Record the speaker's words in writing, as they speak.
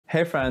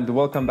Hey friend,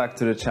 welcome back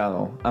to the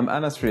channel. I'm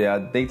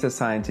Riad, data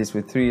scientist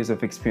with 3 years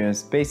of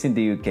experience based in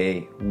the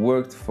UK,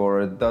 worked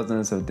for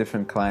dozens of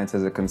different clients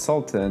as a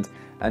consultant,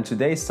 and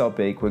today's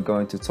topic we're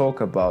going to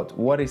talk about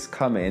what is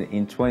coming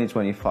in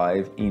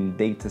 2025 in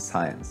data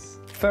science.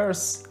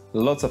 First,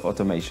 lots of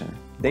automation.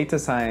 Data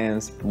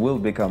science will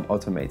become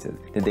automated.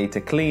 The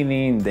data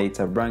cleaning,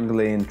 data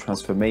wrangling,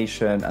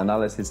 transformation,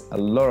 analysis, a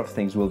lot of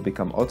things will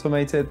become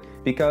automated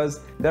because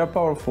there are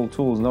powerful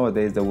tools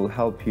nowadays that will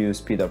help you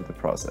speed up the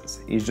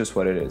process. It's just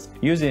what it is.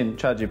 Using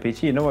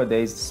ChatGPT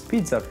nowadays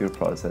speeds up your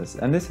process,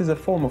 and this is a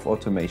form of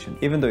automation.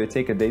 Even though you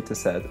take a data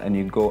set and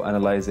you go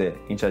analyze it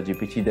in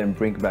ChatGPT, then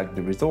bring back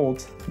the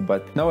result.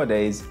 But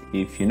nowadays,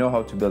 if you know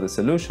how to build a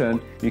solution,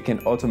 you can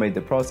automate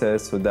the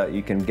process so that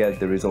you can get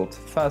the result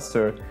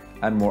faster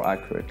and more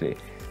accurately.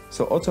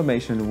 So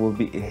automation will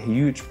be a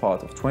huge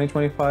part of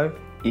 2025.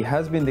 It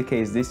has been the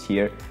case this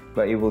year,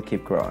 but it will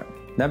keep growing.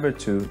 Number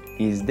 2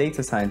 is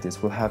data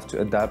scientists will have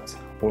to adapt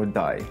or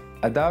die.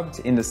 Adapt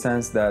in the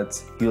sense that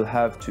you'll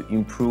have to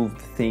improve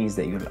the things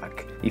that you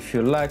lack. If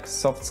you lack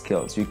soft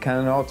skills, you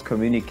cannot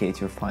communicate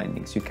your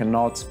findings, you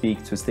cannot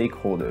speak to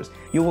stakeholders,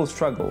 you will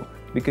struggle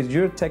because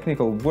your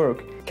technical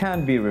work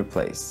can be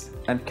replaced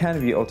and can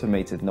be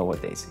automated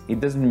nowadays. It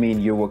doesn't mean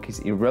your work is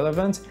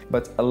irrelevant,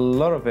 but a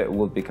lot of it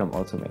will become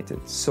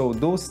automated. So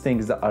those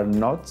things that are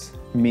not,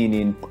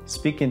 meaning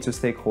speaking to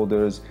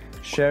stakeholders,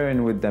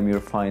 sharing with them your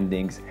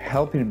findings,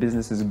 helping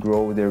businesses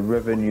grow their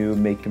revenue,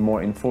 make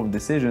more informed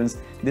decisions,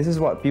 this is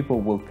what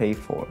people will pay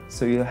for.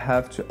 So you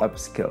have to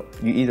upskill.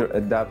 You either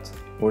adapt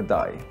or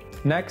die.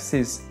 Next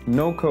is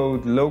no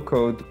code, low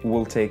code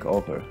will take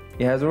over.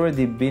 It has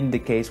already been the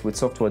case with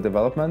software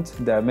development.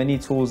 There are many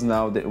tools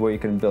now where you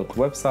can build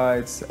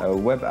websites,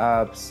 web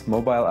apps,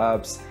 mobile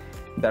apps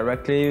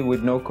directly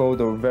with no code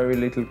or very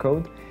little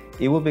code.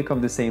 It will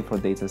become the same for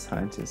data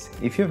scientists.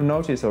 If you've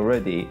noticed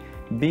already,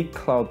 big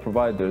cloud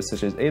providers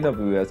such as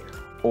AWS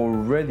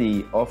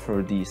already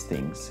offer these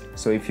things.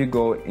 So if you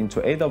go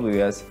into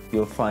AWS,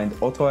 you'll find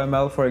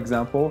AutoML, for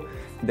example,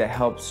 that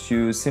helps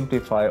you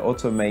simplify,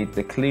 automate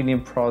the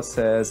cleaning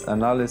process,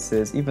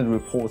 analysis, even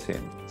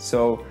reporting.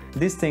 So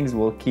these things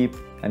will keep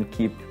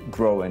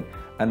growing.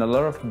 And a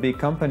lot of big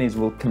companies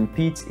will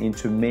compete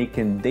into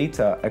making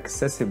data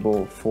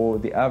accessible for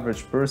the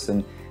average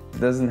person that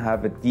doesn't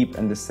have a deep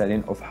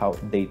understanding of how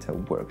data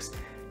works.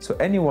 So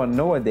anyone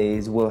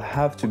nowadays will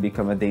have to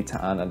become a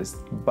data analyst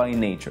by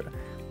nature.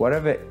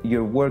 Whatever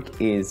your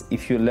work is,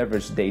 if you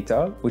leverage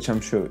data, which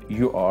I'm sure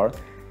you are,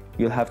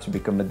 you'll have to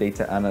become a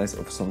data analyst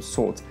of some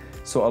sort.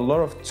 So a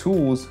lot of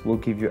tools will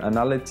give you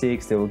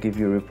analytics, they will give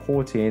you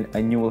reporting,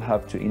 and you will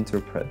have to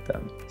interpret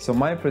them. So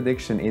my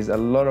prediction is a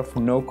lot of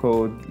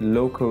no-code,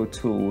 low-code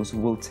tools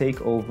will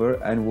take over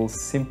and will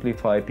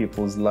simplify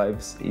people's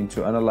lives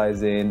into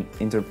analyzing,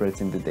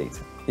 interpreting the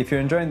data. If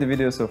you're enjoying the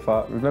video so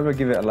far, remember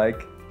give it a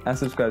like and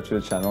subscribe to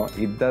the channel.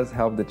 It does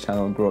help the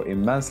channel grow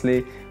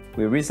immensely.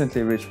 We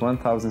recently reached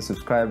 1,000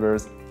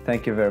 subscribers.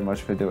 Thank you very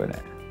much for doing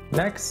it.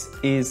 Next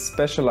is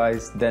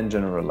specialize, then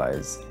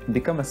generalize.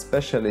 Become a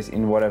specialist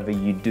in whatever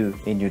you do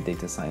in your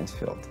data science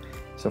field.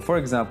 So for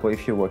example,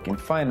 if you work in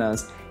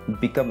finance,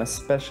 become a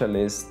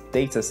specialist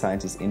data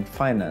scientist in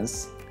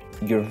finance.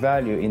 Your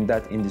value in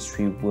that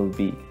industry will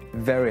be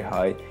very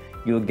high.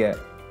 You'll get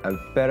a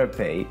better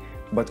pay,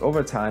 but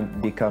over time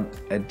become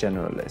a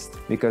generalist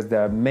because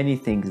there are many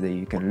things that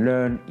you can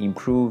learn,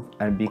 improve,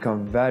 and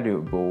become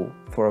valuable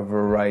for a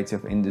variety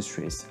of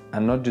industries,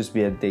 and not just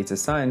be a data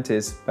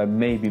scientist, but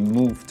maybe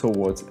move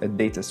towards a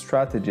data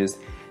strategist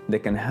that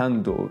can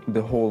handle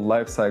the whole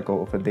life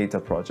cycle of a data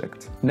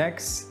project.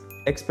 Next,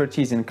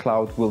 expertise in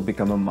cloud will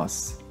become a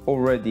must.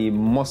 Already,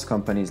 most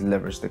companies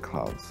leverage the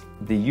cloud.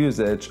 The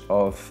usage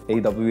of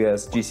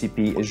AWS,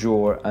 GCP,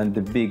 Azure, and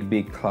the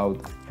big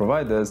cloud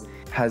providers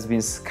has been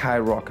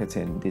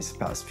skyrocketing these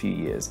past few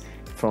years.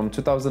 From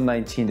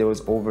 2019, there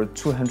was over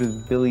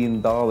 $200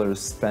 billion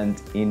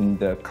spent in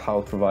the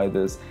cloud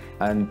providers.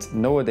 And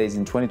nowadays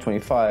in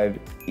 2025,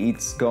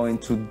 it's going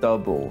to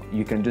double.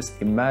 You can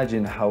just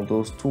imagine how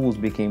those tools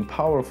became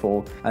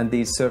powerful, and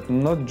they serve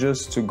not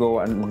just to go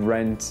and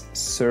rent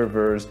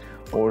servers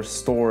or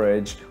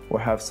storage or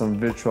have some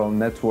virtual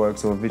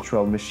networks or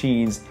virtual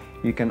machines.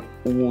 You can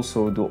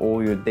also do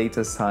all your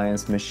data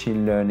science,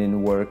 machine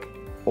learning work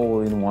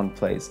all in one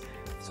place.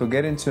 So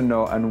getting to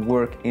know and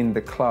work in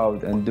the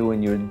cloud and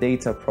doing your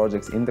data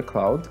projects in the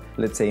cloud,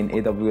 let's say in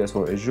AWS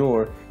or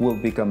Azure, will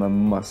become a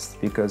must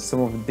because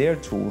some of their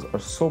tools are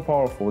so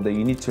powerful that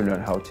you need to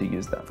learn how to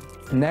use them.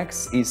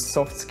 Next is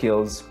soft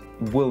skills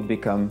will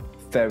become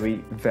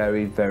very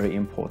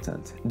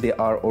important. They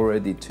are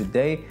already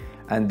today,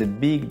 and the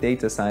big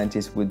data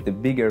scientists with the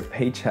bigger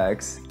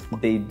paychecks,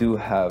 they do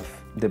have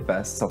the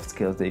best soft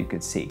skills that you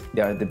could see.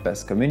 They are the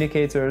best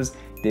communicators,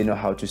 they know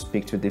how to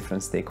speak to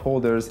different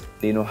stakeholders,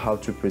 they know how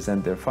to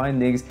present their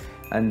findings,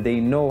 and they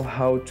know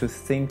how to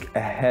think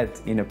ahead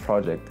in a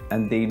project.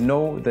 And they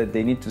know that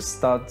they need to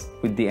start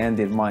with the end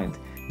in mind.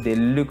 They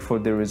look for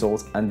the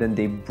results and then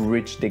they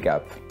bridge the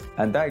gap.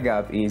 And that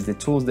gap is the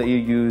tools that you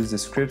use, the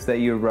scripts that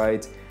you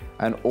write,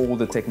 and all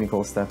the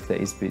technical stuff that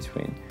is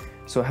between.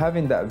 So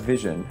having that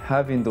vision,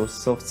 having those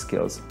soft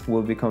skills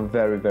will become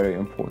very, very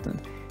important.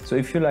 So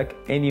if you lack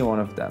any one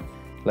of them,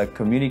 like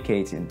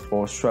communicating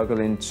or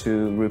struggling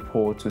to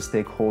report to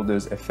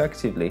stakeholders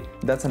effectively,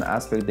 that's an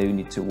aspect that you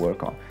need to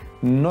work on.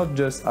 Not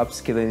just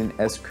upskilling in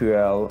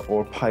SQL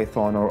or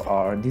Python or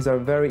R. These are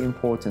very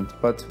important,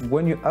 but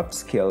when you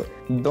upskill,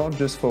 don't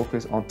just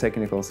focus on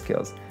technical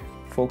skills.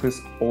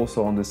 Focus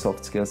also on the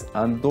soft skills,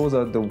 and those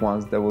are the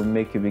ones that will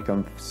make you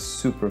become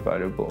super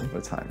valuable over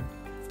time.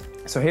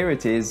 So here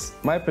it is,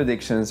 my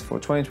predictions for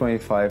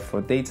 2025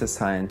 for data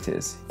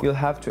scientists. You'll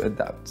have to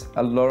adapt.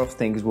 A lot of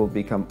things will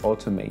become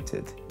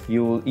automated.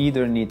 You will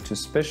either need to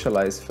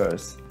specialize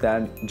first,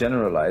 then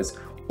generalize,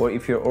 or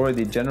if you're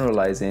already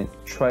generalizing,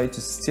 try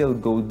to still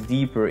go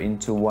deeper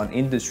into one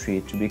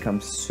industry to become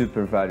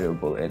super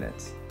valuable in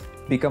it.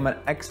 Become an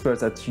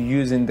expert at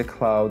using the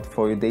cloud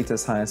for your data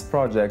science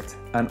project,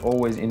 and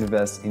always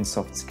invest in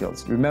soft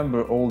skills.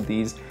 Remember all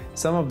these,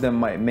 some of them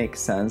might make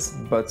sense,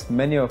 but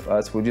many of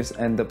us will just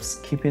end up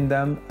skipping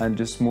them and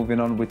just moving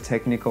on with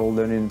technical,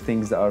 learning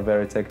things that are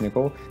very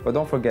technical. But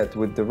don't forget,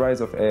 with the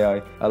rise of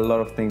AI, a lot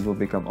of things will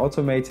become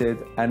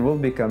automated and will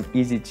become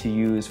easy to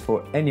use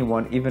for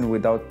anyone, even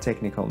without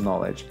technical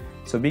knowledge.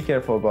 So be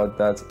careful about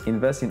that,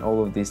 invest in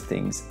all of these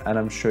things, and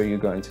I'm sure you're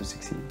going to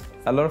succeed.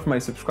 A lot of my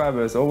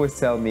subscribers always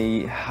tell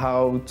me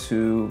how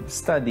to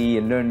study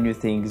and learn new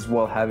things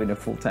while having a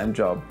full-time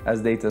job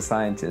as data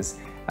scientists.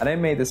 And I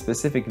made a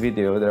specific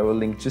video that I will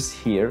link just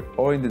here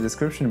or in the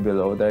description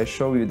below, that I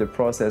show you the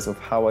process of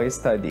how I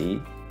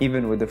study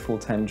even with a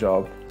full-time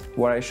job,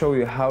 where I show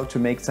you how to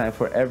make time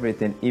for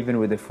everything even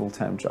with a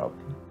full-time job.